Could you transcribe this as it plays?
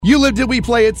You Live Till We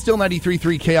Play It, still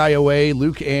 93.3 KIOA.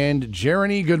 Luke and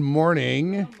Jeriney, good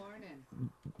morning. Good morning.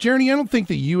 Jeriney, I don't think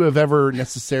that you have ever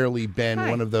necessarily been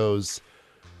one of those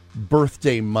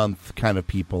birthday month kind of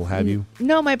people, have you?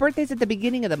 No, my birthday's at the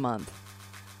beginning of the month.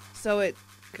 So it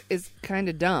is kind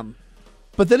of dumb.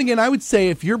 But then again, I would say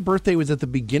if your birthday was at the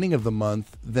beginning of the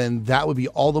month, then that would be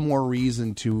all the more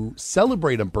reason to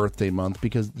celebrate a birthday month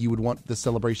because you would want the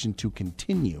celebration to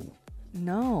continue.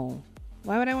 No.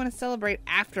 Why would I want to celebrate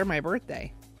after my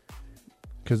birthday?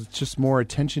 Because it's just more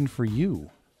attention for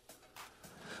you.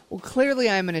 Well, clearly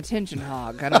I'm an attention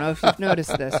hog. I don't know if you've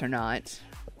noticed this or not.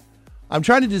 I'm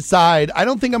trying to decide. I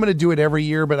don't think I'm going to do it every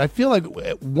year, but I feel like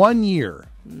 1 year,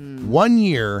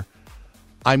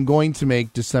 I'm going to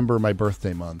make December my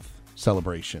birthday month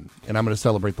celebration, and I'm going to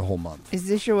celebrate the whole month. Is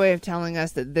this your way of telling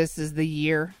us that this is the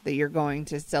year that you're going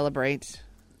to celebrate?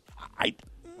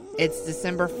 It's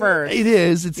December 1st. It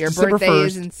is. It's your December 1st. Your birthday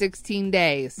is in 16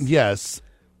 days. Yes.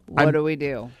 What do we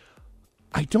do?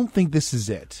 I don't think this is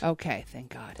it. Okay,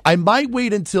 thank God. I might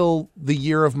wait until the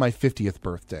year of my 50th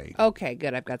birthday. Okay,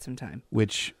 good. I've got some time.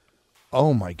 Which,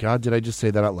 oh my God, did I just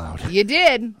say that out loud? You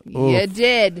did. You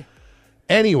did.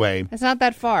 Anyway. It's not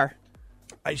that far.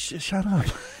 Shut up.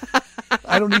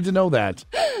 I don't need to know that.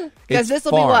 Because this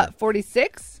will be what,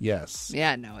 46? Yes.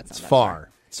 Yeah, no, it's not that far. far.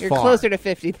 You're closer to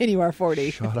 50 than you are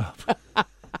 40. Shut up.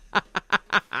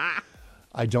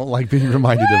 I don't like being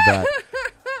reminded of that.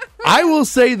 I will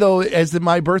say, though, as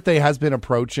my birthday has been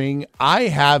approaching, I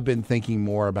have been thinking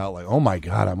more about, like, oh, my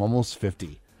God, I'm almost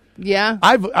 50. Yeah.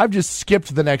 I've just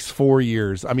skipped the next 4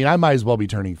 years. I mean, I might as well be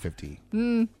turning 50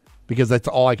 because that's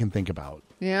all I can think about.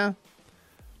 Yeah.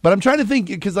 But I'm trying to think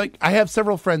because, like, I have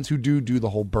several friends who do the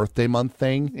whole birthday month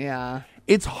thing. Yeah.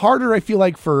 It's harder, I feel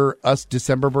like, for us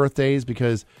December birthdays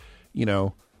because, you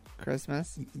know,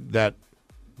 Christmas, that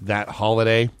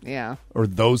holiday, or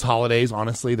those holidays.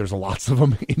 Honestly, there's lots of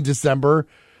them in December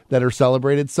that are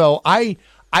celebrated. So I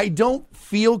don't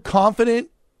feel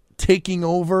confident taking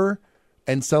over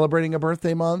and celebrating a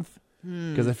birthday month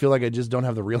because I feel like I just don't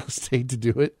have the real estate to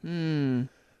do it.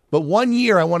 But 1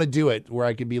 year I want to do it where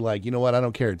I could be like, you know what? I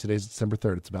don't care. Today's December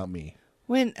 3rd. It's about me.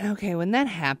 When that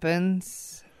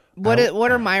happens.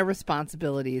 What are my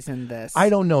responsibilities in this? I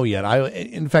don't know yet.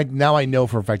 In fact, now I know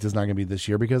for a fact it's not going to be this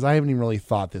year because I haven't even really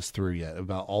thought this through yet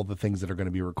about all the things that are going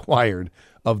to be required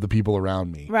of the people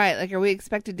around me. Right. Like, are we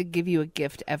expected to give you a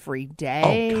gift every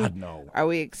day? Oh, God, no. Are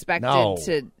we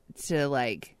expected to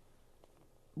like,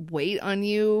 wait on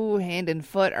you hand and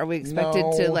foot? Are we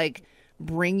expected to, like,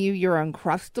 bring you your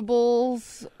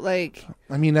Uncrustables? Like,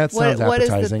 I mean, that sounds appetizing. What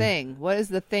is the thing? What is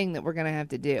the thing that we're going to have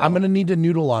to do? I'm going to need to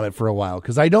noodle on it for a while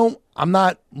because I'm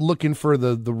not looking for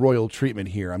the royal treatment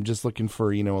here. I'm just looking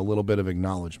for, a little bit of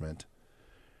acknowledgement.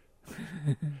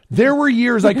 There were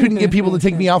years I couldn't get people to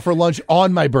take me out for lunch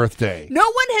on my birthday. No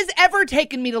one has ever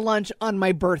taken me to lunch on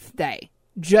my birthday.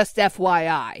 Just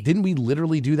FYI. Didn't we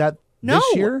literally do that this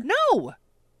year? No.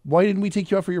 Why didn't we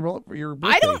take you out for your birthday?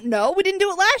 I don't know. We didn't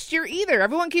do it last year either.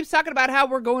 Everyone keeps talking about how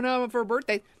we're going out for a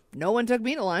birthday. No one took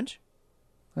me to lunch.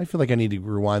 I feel like I need to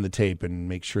rewind the tape and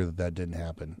make sure that didn't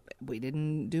happen. We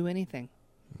didn't do anything.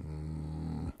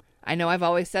 I know I've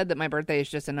always said that my birthday is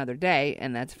just another day,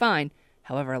 and that's fine.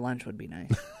 However, lunch would be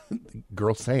nice.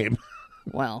 Girl, same.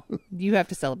 Well, you have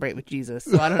to celebrate with Jesus,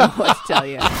 so I don't know what to tell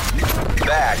you.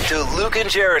 Back to Luke and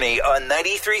Jeriney on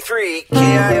 93.3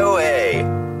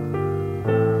 KIOA.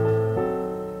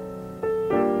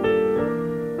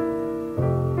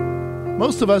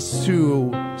 Most of us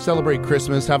who celebrate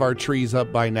Christmas have our trees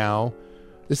up by now.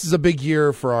 This is a big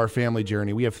year for our family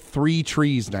journey. We have 3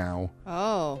 trees now.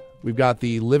 Oh. We've got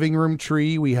the living room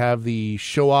tree, we have the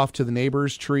show off to the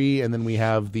neighbors tree, and then we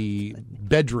have the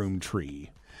bedroom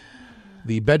tree.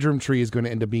 The bedroom tree is going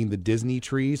to end up being the Disney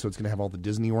tree, so it's going to have all the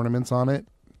Disney ornaments on it.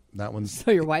 That one's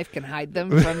so your wife can hide them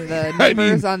from the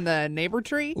neighbors on the neighbor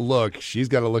tree? Look, she's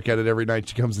got to look at it every night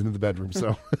she comes into the bedroom,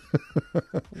 so.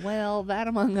 Well, that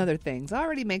among other things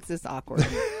already makes this awkward.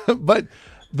 But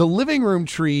the living room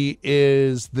tree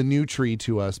is the new tree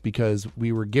to us because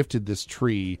we were gifted this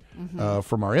tree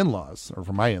from our in-laws, or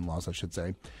from my in-laws, I should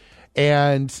say.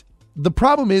 And the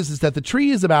problem is that the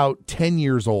tree is about 10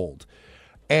 years old.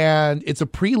 And it's a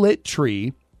pre-lit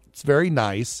tree. It's very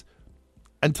nice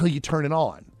until you turn it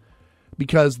on.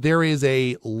 Because there is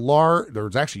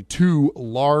there's actually 2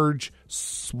 large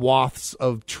swaths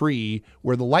of tree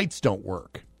where the lights don't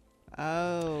work.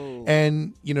 Oh.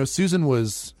 And, Susan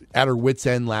was at her wit's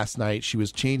end last night. She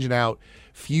was changing out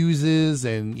fuses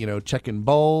and, checking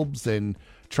bulbs and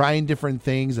trying different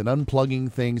things and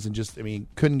unplugging things and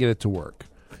couldn't get it to work.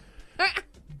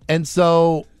 And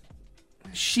so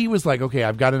she was like, okay,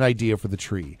 I've got an idea for the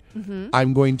tree. Mm-hmm.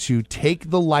 I'm going to take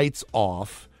the lights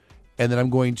off, and then I'm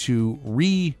going to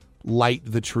relight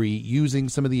the tree using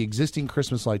some of the existing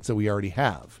Christmas lights that we already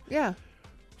have. Yeah.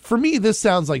 For me, this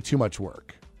sounds like too much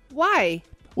work. Why?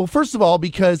 Well, first of all,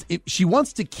 because she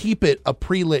wants to keep it a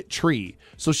pre-lit tree.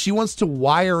 So she wants to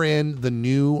wire in the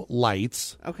new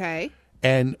lights. Okay.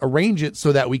 And arrange it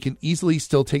so that we can easily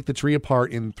still take the tree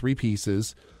apart in 3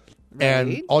 pieces. Right.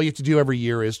 And all you have to do every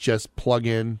year is just plug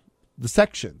in the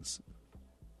sections.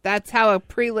 That's how a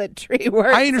pre-lit tree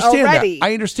works. I understand already. that.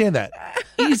 I understand that.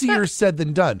 Easier said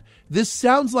than done. This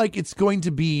sounds like it's going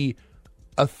to be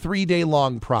a 3-day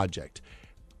long project.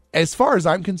 As far as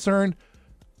I'm concerned,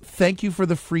 thank you for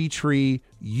the free tree.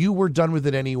 You were done with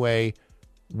it anyway.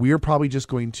 We're probably just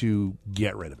going to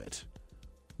get rid of it.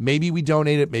 Maybe we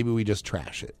donate it. Maybe we just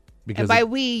trash it. Because by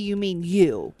we, you mean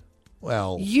you.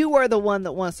 Well, you are the one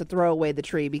that wants to throw away the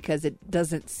tree because it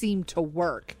doesn't seem to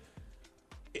work.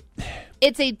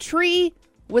 It's a tree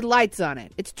with lights on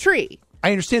it. It's a tree.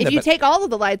 I understand that. If you take all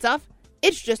of the lights off,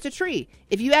 it's just a tree.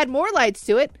 If you add more lights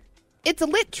to it, it's a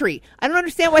lit tree. I don't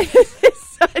understand why this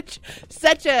is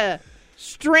such a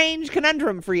strange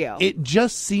conundrum for you. It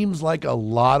just seems like a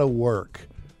lot of work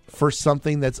for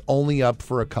something that's only up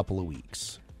for a couple of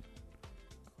weeks.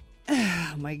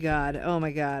 Oh, my God. Oh,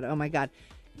 my God. Oh, my God.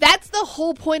 That's the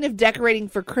whole point of decorating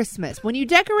for Christmas. When you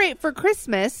decorate for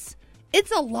Christmas,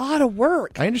 it's a lot of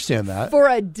work. I understand that. For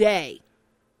a day.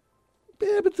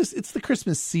 Yeah, but it's the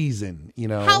Christmas season, you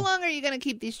know. How long are you going to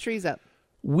keep these trees up?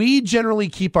 We generally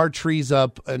keep our trees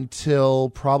up until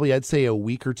probably, I'd say, a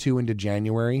week or 2 into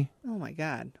January. Oh, my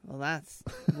God. Well, that's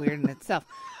weird in itself.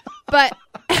 But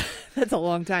that's a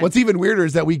long time. What's even weirder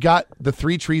is that we got the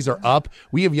 3 trees are up.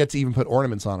 We have yet to even put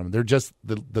ornaments on them. They're just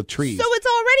the trees. So it's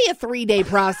already a 3-day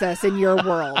process in your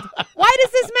world. Why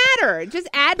does this matter? Just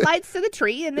add lights to the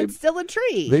tree and it's still a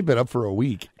tree. They've been up for a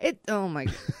week. Oh, my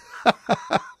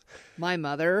God. My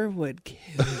mother would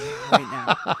kill you right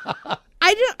now.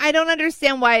 I don't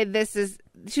understand why this is.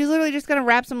 She's literally just going to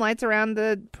wrap some lights around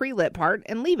the pre-lit part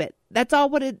and leave it. That's all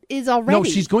what it is already. No,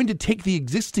 she's going to take the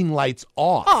existing lights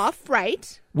off. Off,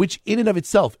 right. Which in and of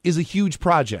itself is a huge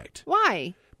project.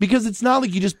 Why? Because it's not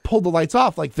like you just pull the lights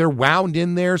off. Like they're wound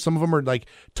in there. Some of them are like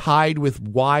tied with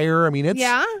wire. I mean,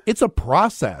 it's a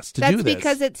process to do this. That's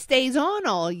because it stays on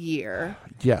all year.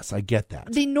 Yes, I get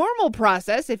that. The normal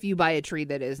process, if you buy a tree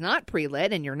that is not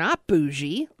pre-lit and you're not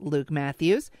bougie, Luke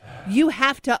Matthews, you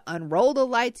have to unroll the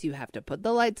lights. You have to put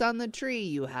the lights on the tree.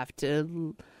 You have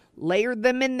to layer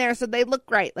them in there so they look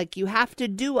right. Like you have to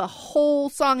do a whole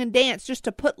song and dance just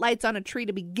to put lights on a tree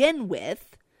to begin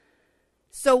with.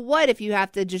 So what if you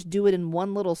have to just do it in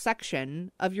one little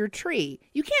section of your tree?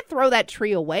 You can't throw that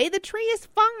tree away. The tree is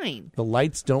fine. The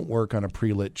lights don't work on a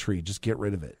pre-lit tree. Just get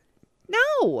rid of it.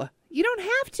 No, you don't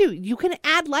have to. You can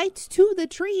add lights to the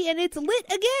tree and it's lit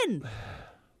again.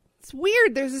 It's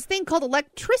weird. There's this thing called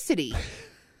electricity.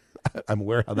 I'm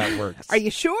aware how that works. Are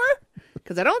you sure?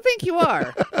 Because I don't think you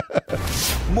are.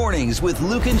 Mornings with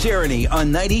Luke and Jeriney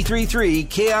on 93.3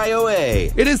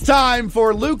 KIOA. It is time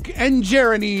for Luke and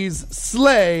Jeriney's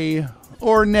Slay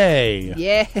or Nay.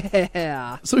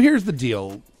 Yeah. So here's the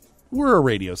deal. We're a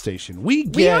radio station. We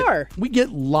get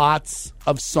lots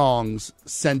of songs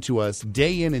sent to us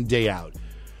day in and day out.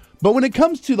 But when it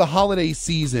comes to the holiday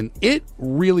season, it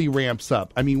really ramps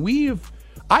up. I mean,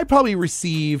 I probably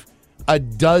receive a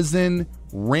dozen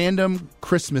random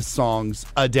Christmas songs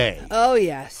a day. Oh,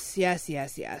 yes.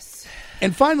 Yes.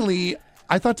 And finally,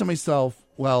 I thought to myself,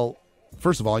 well,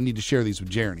 first of all, I need to share these with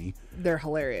Jeriney. They're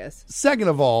hilarious. Second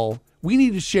of all, we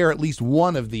need to share at least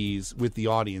one of these with the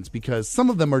audience because some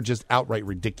of them are just outright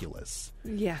ridiculous.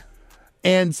 Yeah.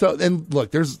 And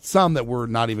look, there's some that we're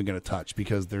not even going to touch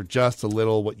because they're just a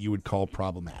little what you would call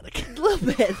problematic. A little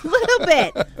bit.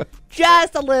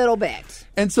 Just a little bit.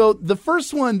 And so the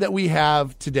first one that we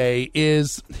have today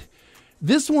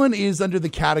this one is under the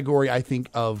category, I think,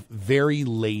 of very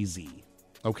lazy.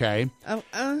 Okay? Okay.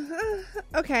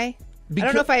 I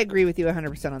don't know if I agree with you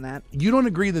 100% on that. You don't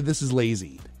agree that this is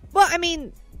lazy? Well, I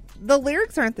mean, the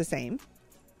lyrics aren't the same.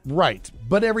 Right.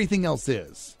 But everything else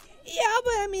is. Yeah,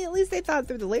 but I mean, at least they thought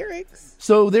through the lyrics.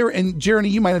 So and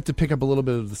Jeriney, you might have to pick up a little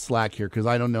bit of the slack here because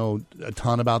I don't know a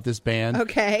ton about this band.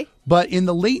 Okay. But in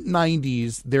the late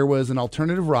 90s, there was an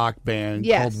alternative rock band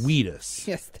called Wheatus.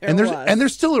 Yes, there was. And they're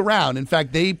still around. In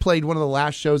fact, they played one of the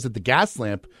last shows at the Gas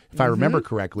Lamp, if I remember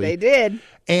correctly. They did.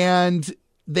 And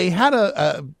they had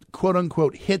a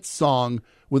quote-unquote hit song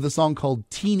with a song called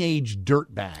Teenage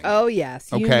Dirtbag. Oh, yes.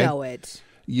 You know it.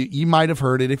 You might have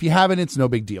heard it. If you haven't, it's no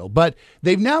big deal. But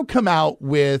they've now come out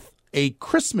with a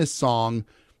Christmas song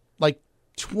like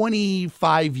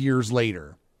 25 years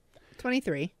later.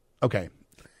 23. Okay.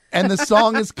 And the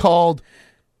song is called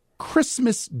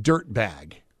Christmas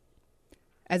Dirtbag.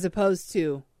 As opposed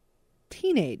to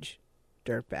Teenage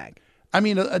Dirtbag. I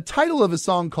mean, a title of a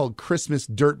song called Christmas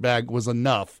Dirtbag was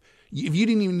enough. If you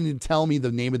didn't even need to tell me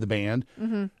the name of the band,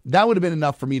 that would have been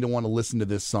enough for me to want to listen to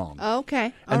this song. Okay.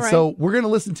 All and right. so we're going to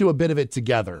listen to a bit of it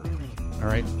together. All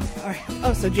right? All right.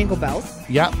 Oh, so Jingle Bells.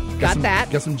 Yeah. Got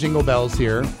that. Got some Jingle Bells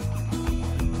here.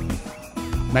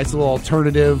 Nice little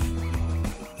alternative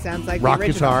Sounds like rock the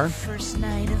original. guitar. First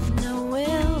night of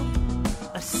Noel,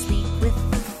 asleep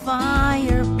with the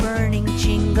fire burning,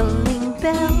 jingling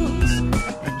bells,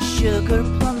 and sugar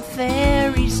plum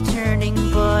fairies turning,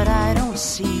 but I don't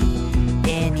see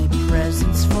any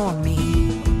presents for me.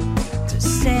 Does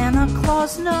Santa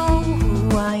Claus know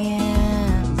who I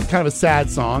am? It's kind of a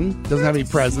sad song. Doesn't have any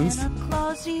presents. Santa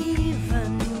Claus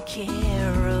even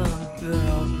care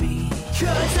about me?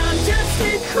 'Cause I'm just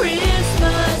a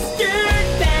Christmas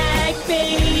dirtbag,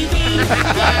 baby.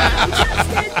 Yeah, I'm just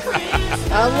a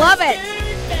Christmas I love it.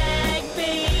 dirtbag,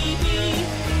 baby.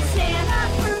 Santa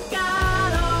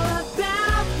forgot all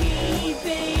about me,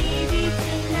 baby,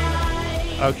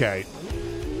 tonight. Okay.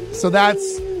 So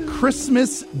that's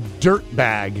Christmas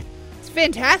Dirtbag. It's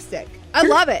fantastic. I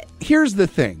love it. Here's the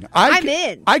thing. I'm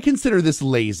in. I consider this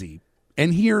lazy.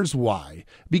 And here's why.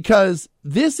 Because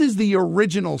this is the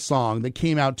original song that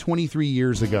came out 23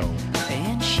 years ago.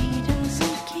 And she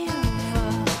doesn't give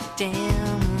a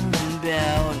damn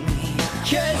about me.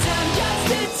 'Cause I'm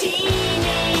just a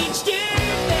teenage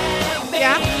dirtbag, baby.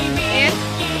 Yeah. And?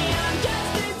 Yeah, I'm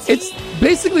just a It's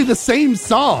basically the same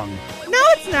song. No,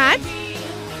 it's not.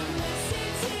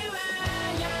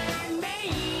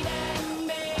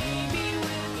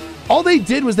 All they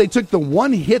did was they took the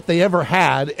one hit they ever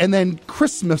had and then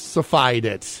Christmasified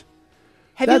it.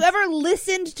 Have you ever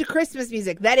listened to Christmas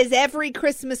music? That is every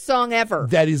Christmas song ever.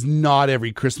 That is not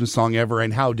every Christmas song ever,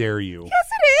 and how dare you? Yes,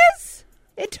 it is.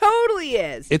 It totally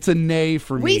is. It's a nay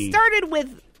for me. We started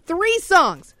with 3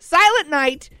 songs: Silent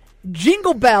Night,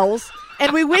 Jingle Bells,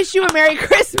 and We Wish You a Merry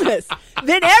Christmas.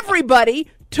 Then everybody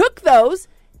took those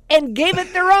and gave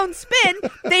it their own spin.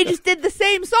 They just did the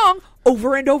same song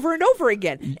over and over and over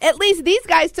again. At least these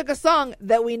guys took a song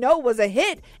that we know was a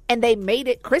hit and they made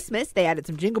it Christmas. They added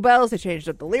some Jingle Bells. They changed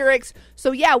up the lyrics.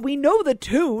 So yeah, we know the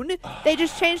tune. They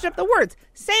just changed up the words.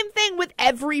 Same thing with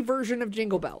every version of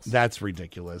Jingle Bells. That's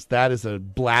ridiculous. That is a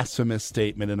blasphemous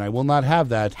statement, and I will not have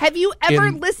that. Have you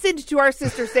ever listened to our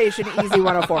sister station, Easy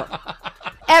 104?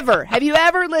 Ever? Have you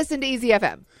ever listened to Easy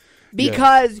FM?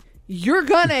 Because you're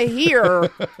going to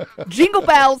hear Jingle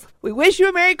Bells, We Wish You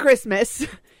a Merry Christmas,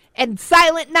 and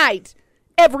Silent Night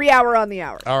every hour on the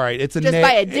hour. All right, it's a Just nay.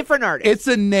 by a different artist. It's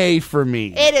a nay for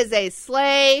me. It is a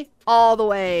sleigh all the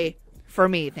way for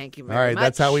me. Thank you very All right, much.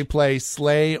 that's how we play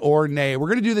slay or nay. We're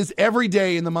going to do this every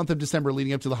day in the month of December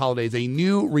leading up to the holidays. A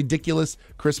new ridiculous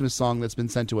Christmas song that's been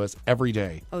sent to us every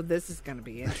day. Oh, this is going to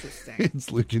be interesting.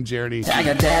 It's Luke and Jeriney. I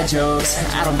got dad jokes.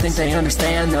 I don't think they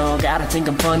understand though. Gotta think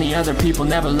I'm funny. Other people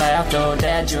never laugh though.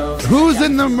 Dad jokes. Who's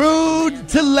in the mood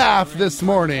to laugh this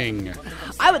morning?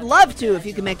 I would love to if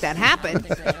you can make that happen.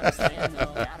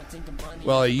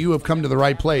 Well, you have come to the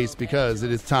right place because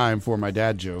it is time for my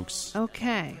dad jokes.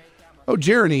 Okay. Oh,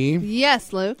 Jeriney,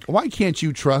 Yes, Luke. why can't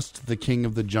you trust the king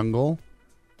of the jungle?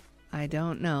 I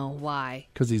don't know why.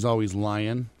 Because he's always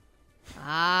lying.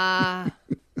 Ah,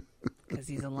 because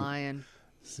he's a lion.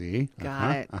 See?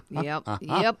 Got it.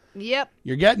 Yep.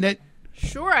 You're getting it.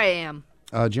 Sure I am.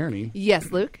 Jeriney,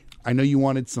 Yes, Luke. I know you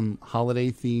wanted some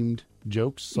holiday-themed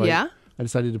jokes, so Yeah? I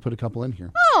decided to put a couple in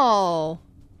here. Oh,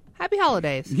 happy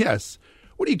holidays. Yes.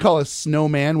 What do you call a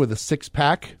snowman with a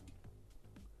six-pack?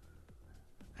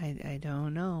 I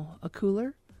don't know. A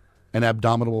cooler? An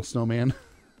abdominal snowman?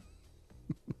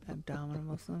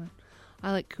 Abdominal snowman.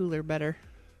 I like cooler better.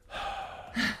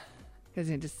 Because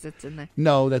it just sits in there.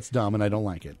 No, that's dumb, and I don't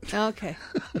like it. Okay.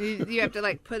 you have to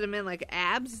like put them in like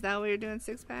abs? Is that what you're doing,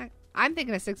 6-pack? I'm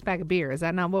thinking a 6-pack of beer. Is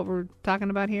that not what we're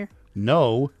talking about here?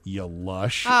 No, you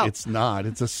lush. Oh. It's not.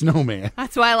 It's a snowman.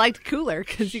 That's why I liked cooler,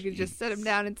 because you could just set them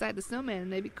down inside the snowman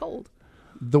and they'd be cold.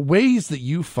 The ways that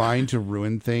you find to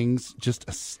ruin things just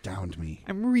astound me.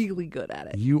 I'm really good at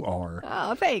it. You are.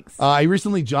 Oh, thanks. I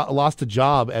recently lost a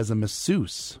job as a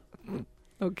masseuse.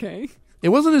 Okay. It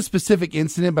wasn't a specific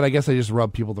incident, but I guess I just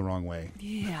rubbed people the wrong way.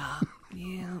 Yeah.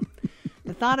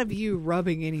 The thought of you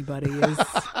rubbing anybody is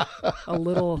a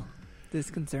little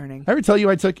disconcerting. I ever tell you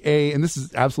I took and this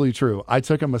is absolutely true, I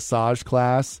took a massage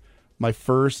class my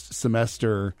first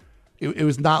semester. It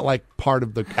was not like part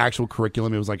of the actual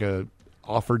curriculum. It was like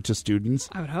offered to students.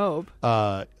 I would hope.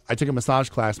 I took a massage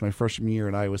class my freshman year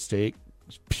at Iowa State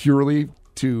purely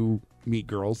to meet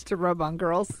girls. To rub on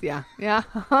girls. Yeah. Yeah.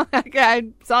 I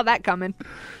saw that coming.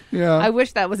 Yeah. I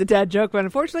wish that was a dad joke, but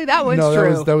unfortunately that one's no,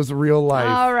 true. that was real life.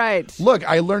 All right. Look,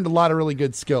 I learned a lot of really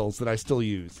good skills that I still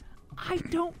use. I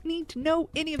don't need to know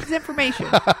any of this information.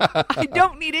 I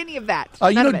don't need any of that.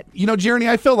 None of it. You know, Jeriney,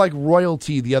 I felt like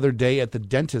royalty the other day at the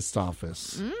dentist's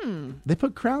office. They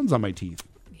put crowns on my teeth.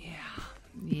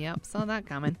 Yep, saw that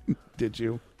coming. Did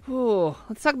you? Ooh,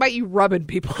 let's talk about you rubbing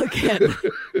people again.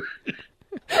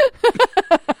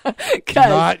 Do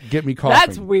not get me coughing.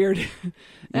 That's weird.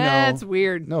 That's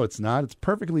weird. No, it's not. It's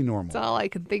perfectly normal. That's all I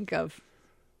can think of.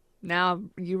 Now,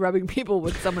 you rubbing people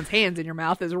with someone's hands in your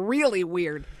mouth is really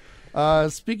weird.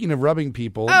 Speaking of rubbing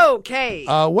people. Okay.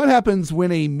 What happens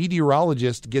when a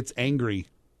meteorologist gets angry?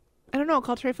 I don't know.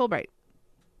 Call Trey Fulbright.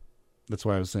 That's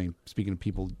why I was saying, speaking of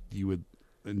people you would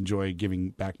enjoy giving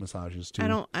back massages to.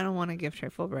 I don't want to give Trey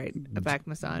Fulbright a back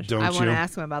massage. Don't I want to you?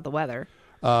 ask him about the weather.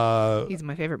 He's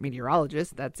my favorite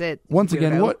meteorologist. That's it. Once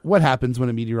again, Weirdo. what happens when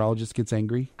a meteorologist gets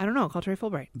angry? I don't know. Call Trey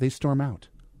Fulbright. They storm out.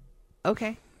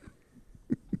 Okay.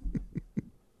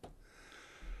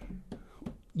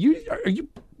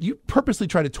 You purposely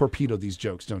try to torpedo these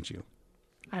jokes, don't you?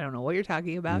 I don't know what you're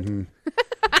talking about. You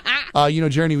know,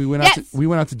 Jeriney, we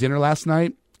went out to dinner last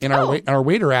night, and our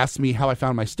waiter asked me how I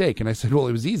found my steak, and I said, well,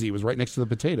 it was easy. It was right next to the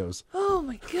potatoes. Oh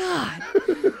my God.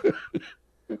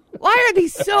 Why are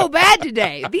these so bad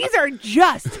today? These are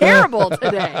just terrible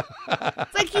today.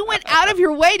 It's like you went out of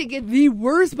your way to get the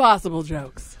worst possible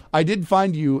jokes. I did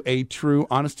find you a true,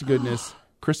 honest-to-goodness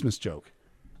Christmas joke,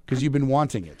 because you've been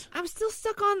wanting it. I'm still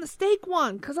stuck on the steak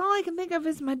one, because all I can think of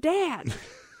is my dad.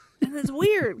 And it's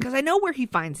weird, because I know where he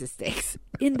finds his steaks.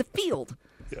 In the field.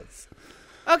 Yes.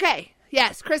 Okay.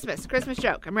 Yes, Christmas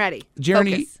joke. I'm ready.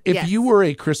 Jeriney, Focus. if Yes. you were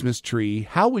a Christmas tree,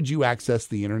 how would you access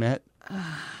the internet?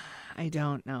 I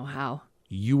don't know how.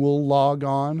 You will log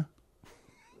on.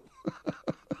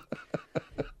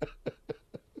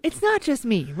 It's not just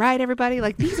me, right, everybody?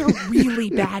 Like, these are really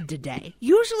bad today.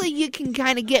 Usually you can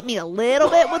kind of get me a little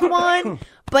bit with one,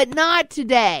 but not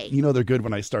today. You know they're good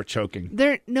when I start choking.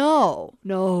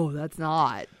 No, that's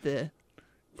not the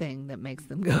thing that makes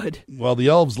them good. Well, the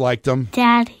elves liked them.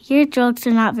 Dad, your jokes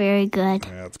are not very good.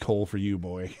 Yeah, it's coal for you,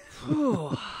 boy.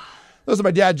 Those are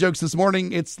my dad jokes this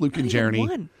morning. It's Luke and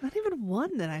Jeriney. Not even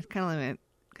one that I kind of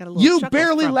got a little You chuckle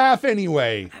barely from. laugh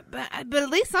anyway. But at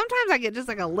least sometimes I get just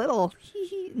like a little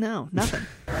no, nothing.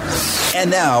 And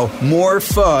now, more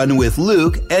fun with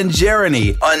Luke and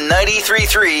Jeriney on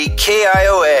 93.3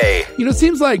 KIOA. You know, it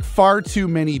seems like far too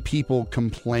many people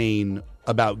complain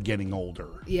about getting older.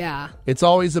 Yeah. It's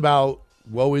always about,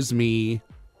 woe is me,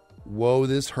 woe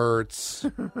this hurts,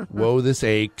 woe this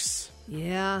aches,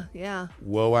 Yeah.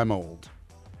 woe I'm old.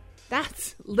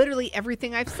 That's literally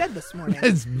everything I've said this morning.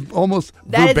 It's almost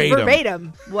That verbatim. is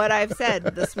verbatim what I've said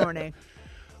this morning.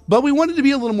 But we wanted to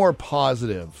be a little more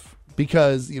positive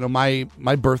because, you know, my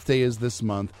birthday is this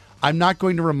month. I'm not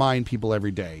going to remind people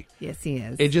every day. Yes, he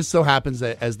is. It just so happens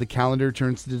that as the calendar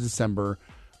turns to December,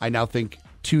 I now think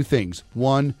two things.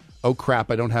 One, oh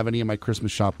crap, I don't have any of my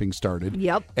Christmas shopping started.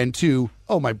 Yep. And two,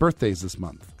 oh, my birthday's this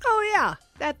month. Oh, yeah,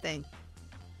 that thing.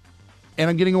 And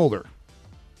I'm getting older,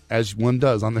 as one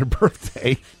does on their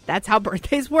birthday. That's how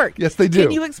birthdays work. Yes, they do.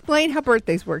 Can you explain how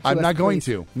birthdays work to I'm us, not going please?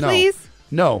 to. No. Please?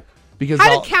 No. Because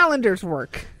How do calendars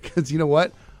work? Because you know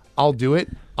what? I'll do it.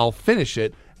 I'll finish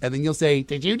it. And then you'll say,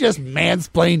 did you just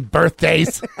mansplain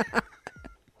birthdays?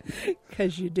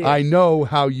 Because you do. I know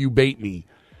how you bait me.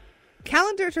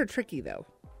 Calendars are tricky, though.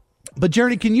 But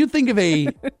Jeriney, can you think of a...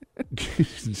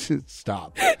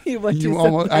 Stop. I want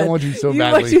you so You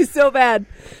badly. want you so bad.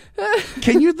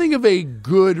 Can you think of a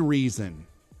good reason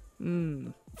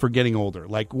for getting older?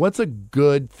 Like, what's a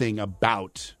good thing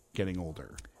about getting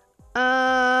older?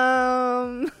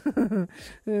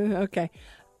 Okay.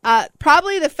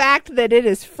 Probably the fact that it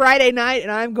is Friday night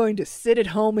and I'm going to sit at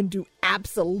home and do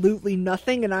absolutely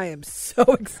nothing, and I am so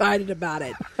excited about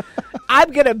it.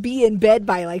 I'm going to be in bed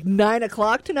by like 9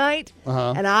 o'clock tonight,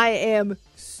 and I am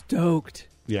stoked.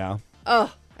 Yeah.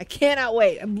 Oh, I cannot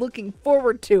wait. I'm looking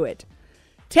forward to it.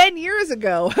 10 years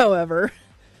ago, however,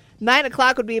 9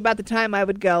 o'clock would be about the time I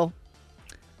would go,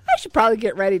 I should probably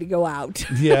get ready to go out.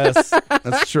 Yes,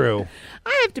 that's true.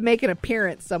 I have to make an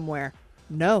appearance somewhere.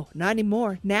 No, not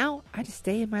anymore. Now, I just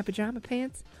stay in my pajama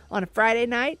pants on a Friday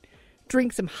night,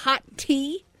 drink some hot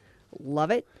tea,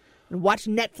 love it, and watch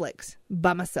Netflix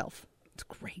by myself. It's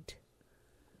great.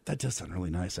 That does sound really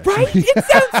nice, actually. Right? It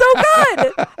sounds so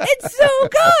good. It's so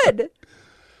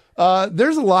good.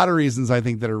 There's a lot of reasons I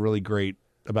think that are really great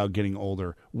about getting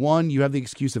older. One, you have the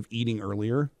excuse of eating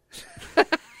earlier.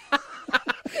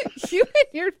 You and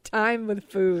Your time with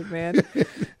food, man.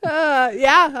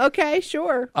 Yeah, okay,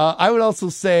 sure. I would also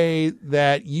say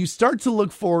that you start to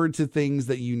look forward to things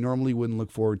that you normally wouldn't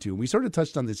look forward to. And we sort of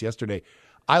touched on this yesterday.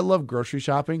 I love grocery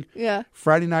shopping. Yeah.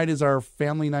 Friday night is our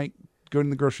family night going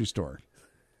to the grocery store.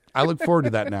 I look forward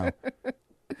to that now.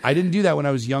 I didn't do that when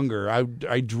I was younger.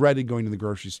 I dreaded going to the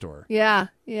grocery store. Yeah,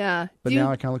 yeah. But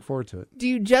now I kind of look forward to it. Do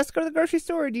you just go to the grocery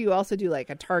store, or do you also do like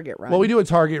a Target run? Well, we do a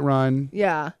Target run.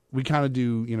 Yeah. We kind of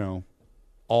do,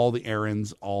 all the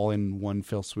errands all in one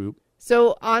fell swoop.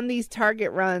 So on these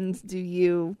Target runs, do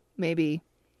you maybe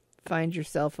find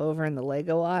yourself over in the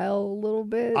Lego aisle a little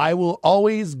bit? I will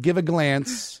always give a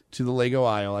glance to the Lego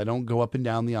aisle. I don't go up and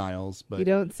down the aisles, but you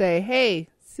don't say, "Hey,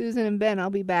 Susan and Ben, I'll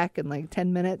be back in like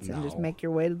 10 minutes," and just make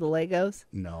your way to the Legos?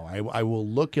 No, I will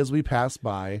look as we pass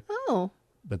by. Oh.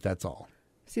 But that's all.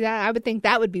 See, that I would think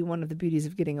that would be one of the beauties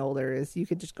of getting older is you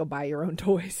could just go buy your own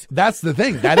toys. That's the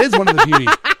thing. That is one of the beauties.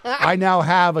 I now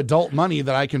have adult money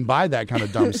that I can buy that kind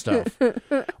of dumb stuff.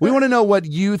 We want to know what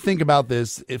you think about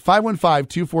this.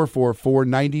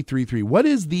 515-244-4933. What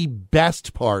is the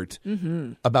best part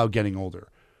about getting older?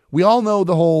 We all know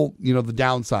the whole, the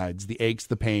downsides, the aches,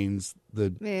 the pains,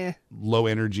 the low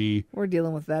energy. We're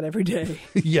dealing with that every day.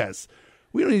 Yes.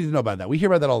 We don't need to know about that. We hear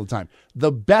about that all the time.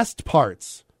 The best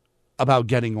parts about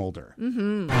getting older.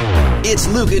 It's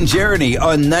Luke and Jeriney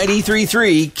on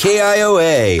 93.3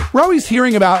 KIOA. We're always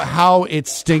hearing about how it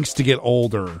stinks to get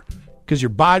older because your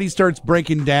body starts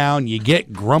breaking down. You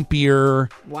get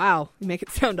grumpier. Wow. You make it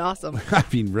sound awesome. I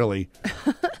mean, really.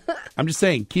 I'm just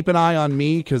saying, keep an eye on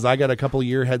me because I got a couple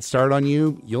year head start on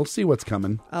you. You'll see what's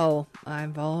coming. Oh,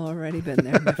 I've already been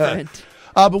there, my friend.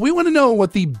 But we want to know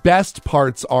what the best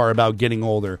parts are about getting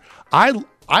older. I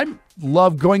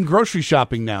love going grocery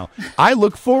shopping now. I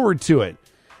look forward to it.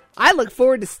 I look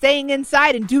forward to staying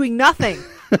inside and doing nothing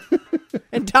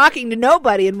and talking to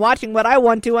nobody and watching what I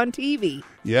want to on TV.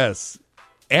 Yes.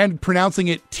 And pronouncing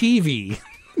it TV.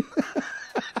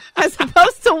 As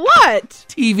opposed to what?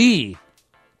 TV.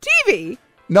 TV?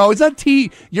 No, it's not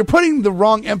T. You're putting the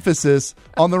wrong emphasis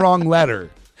on the wrong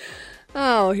letter.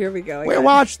 Oh, here we go. We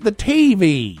watch the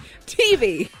TV.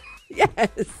 TV. Yes.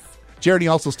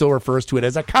 Jeriney also still refers to it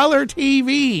as a color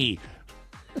TV.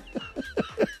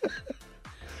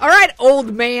 All right,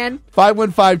 old man.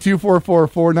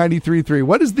 515-244-4933.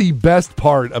 What is the best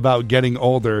part about getting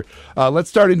older?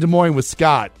 Let's start in Des Moines with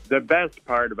Scott. The best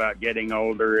part about getting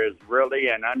older is really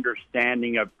an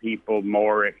understanding of people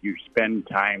more if you spend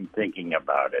time thinking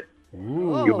about it.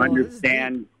 Ooh. You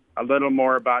understand a little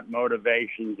more about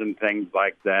motivations and things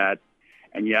like that,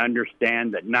 and you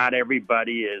understand that not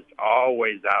everybody is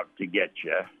always out to get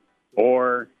you,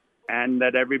 and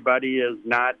that everybody is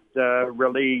not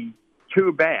really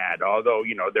too bad, although,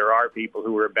 there are people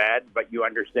who are bad, but you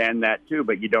understand that too,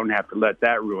 but you don't have to let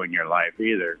that ruin your life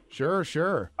either.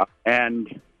 Sure.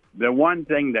 And the one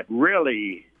thing that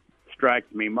really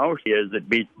strikes me most is it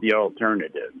beats the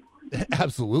alternative.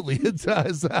 Absolutely, it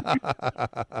does.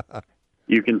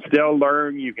 You can still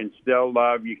learn, you can still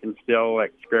love, you can still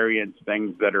experience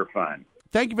things that are fun.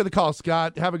 Thank you for the call,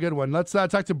 Scott. Have a good one. Let's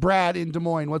talk to Brad in Des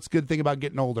Moines. What's a good thing about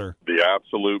getting older? The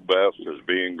absolute best is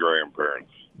being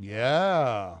grandparents.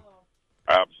 Yeah.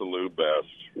 Absolute best.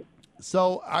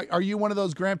 So are you one of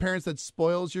those grandparents that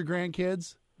spoils your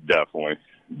grandkids? Definitely.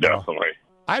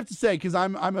 I have to say, because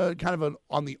I'm a kind of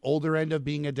on the older end of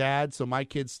being a dad, so my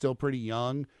kid's still pretty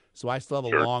young. So I still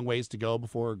have a long ways to go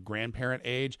before grandparent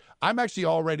age. I'm actually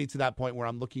already to that point where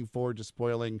I'm looking forward to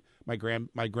spoiling my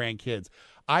grandkids.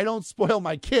 I don't spoil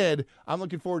my kid. I'm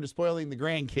looking forward to spoiling the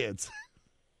grandkids.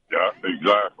 Yeah,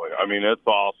 exactly. I mean, it's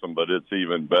awesome, but it's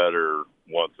even better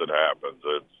once it happens.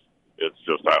 It's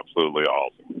just absolutely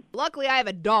awesome. Luckily, I have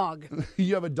a dog.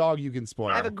 You have a dog you can spoil.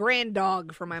 I have a grand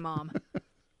dog for my mom.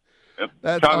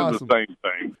 That's kind of the same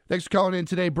thing. Thanks for calling in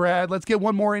today, Brad. Let's get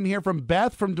one more in here from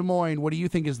Beth from Des Moines. What do you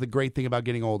think is the great thing about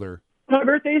getting older? My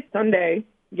birthday's Sunday.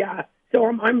 Yeah. So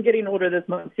I'm getting older this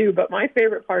month, too. But my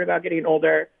favorite part about getting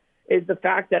older is the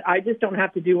fact that I just don't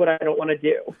have to do what I don't want to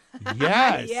do.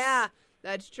 Yes. Yeah,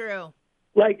 that's true.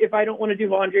 Like, if I don't want to do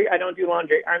laundry, I don't do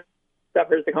laundry. I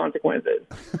suffers the consequences.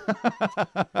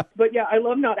 But, yeah, I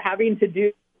love not having to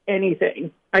do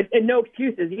anything. And no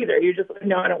excuses either. You're just like,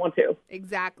 no, I don't want to.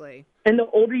 Exactly. And the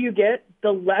older you get,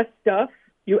 the less stuff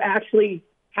you actually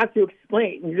have to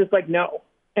explain. You're just like, no.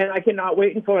 And I cannot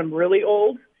wait until I'm really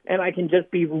old and I can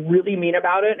just be really mean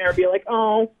about it and I'll be like,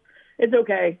 oh, it's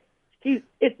okay. She's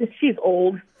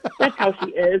old. That's how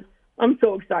she is. I'm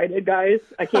so excited, guys.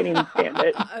 I can't even stand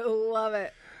it. I love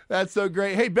it. That's so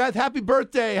great. Hey, Beth, happy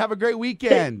birthday. Have a great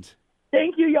weekend.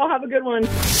 Thank you. Y'all have a good one.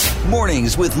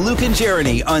 Mornings with Luke and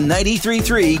Jeriney on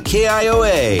 93.3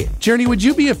 KIOA. Jeriney, would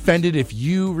you be offended if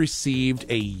you received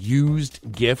a used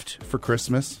gift for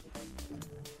Christmas?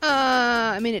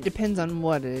 I mean, it depends on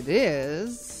what it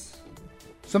is.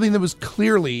 Something that was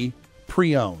clearly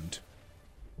pre-owned.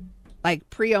 Like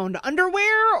pre-owned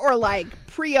underwear or like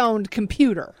pre-owned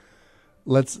computer?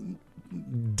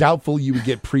 Doubtful you would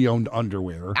get pre-owned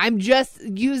underwear. I'm just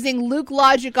using Luke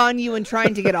logic on you and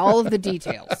trying to get all of the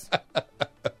details.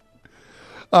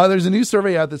 There's a new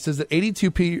survey out that says that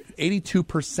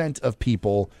 82% of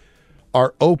people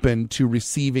are open to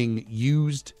receiving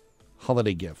used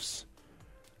holiday gifts.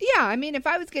 Yeah, I mean, if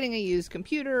I was getting a used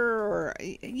computer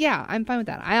I'm fine with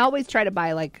that. I always try to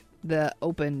buy like the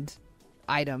opened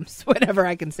items whenever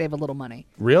I can save a little money.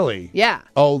 Really? Yeah.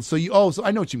 So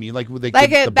I know what you mean. Like with the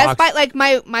at Best box. Buy, like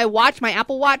my watch, my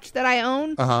Apple Watch that I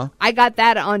own. I got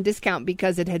that on discount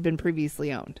because it had been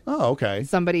previously owned. Oh, okay.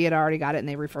 Somebody had already got it and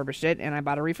they refurbished it, and I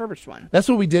bought a refurbished one. That's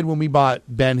what we did when we bought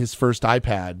Ben his first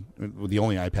iPad, the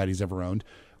only iPad he's ever owned.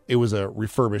 It was a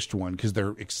refurbished one because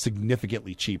they're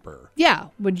significantly cheaper. Yeah.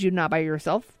 Would you not buy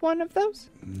yourself one of those?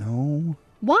 No.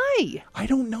 Why? I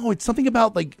don't know. It's something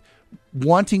about like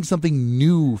wanting something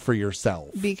new for yourself.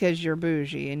 Because you're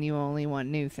bougie and you only want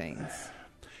new things.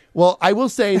 Well, I will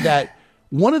say that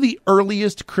one of the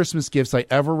earliest Christmas gifts I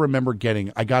ever remember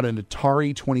getting, I got an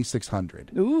Atari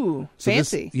 2600. Ooh, So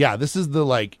fancy. This is the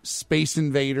like Space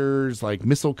Invaders, like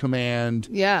Missile Command,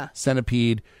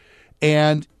 Centipede.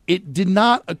 And it did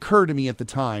not occur to me at the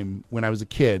time when I was a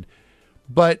kid,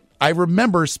 but I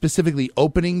remember specifically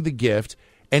opening the gift,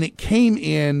 and it came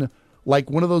in like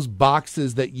one of those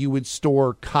boxes that you would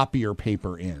store copier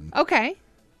paper in. Okay.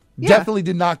 Yeah. Definitely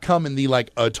did not come in the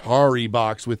like Atari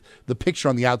box with the picture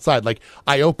on the outside. Like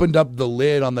I opened up the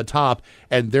lid on the top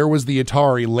and there was the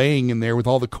Atari laying in there with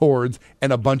all the cords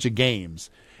and a bunch of games.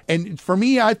 And for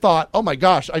me, I thought, oh my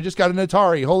gosh, I just got an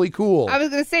Atari. Holy cool. I was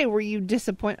going to say, were you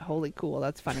disappointed? Holy cool.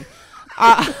 That's funny.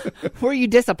 Were you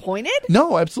disappointed?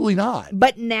 No, absolutely not.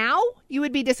 But now you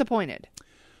would be disappointed.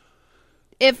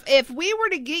 If we were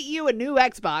to get you a new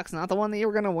Xbox, not the one that you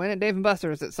were going to win at Dave &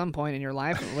 Buster's at some point in your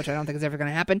life, which I don't think is ever going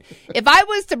to happen. If I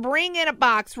was to bring in a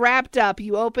box wrapped up,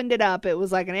 you opened it up, it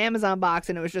was like an Amazon box,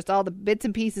 and it was just all the bits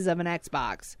and pieces of an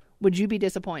Xbox, would you be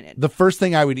disappointed? The first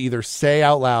thing I would either say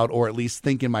out loud or at least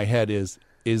think in my head is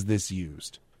this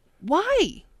used?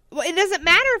 Why? Well, it doesn't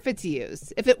matter if it's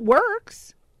used. If it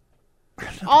works,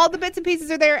 all the bits and pieces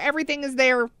are there. Everything is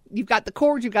there. You've got the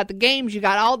cords, you've got the games, you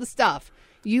got all the stuff.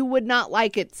 You would not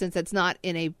like it since it's not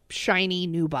in a shiny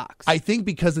new box. I think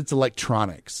because it's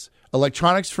electronics.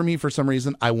 Electronics for me, for some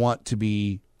reason, I want to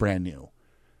be brand new.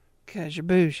 Because you're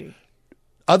bougie.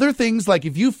 Other things, like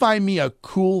if you find me a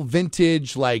cool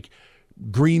vintage, like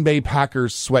Green Bay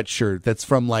Packers sweatshirt that's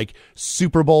from like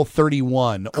Super Bowl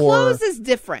 31. Clothes is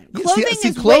different. Clothing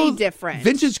is way different.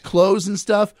 Vintage clothes and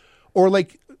stuff. Or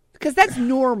like... Because that's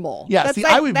normal. Yeah, that's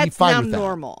I would be fine with that. That's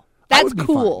normal. That's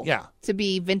cool. Yeah. To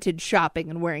be vintage shopping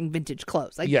and wearing vintage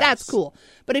clothes. Like, yes. That's cool.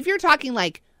 But if you're talking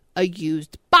like a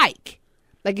used bike,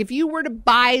 like if you were to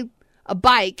buy a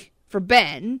bike for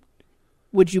Ben,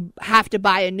 would you have to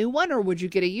buy a new one or would you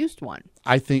get a used one?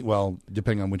 I think, well,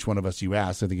 depending on which one of us you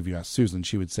ask, I think if you ask Susan,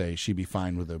 she would say she'd be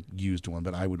fine with a used one,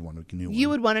 but I would want a new one. You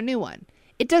would want a new one.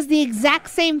 It does the exact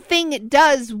same thing it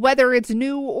does whether it's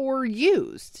new or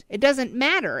used. It doesn't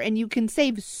matter, and you can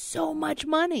save so much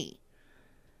money.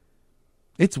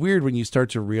 It's weird when you start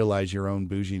to realize your own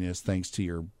bouginess thanks to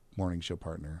your morning show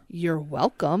partner. You're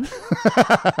welcome.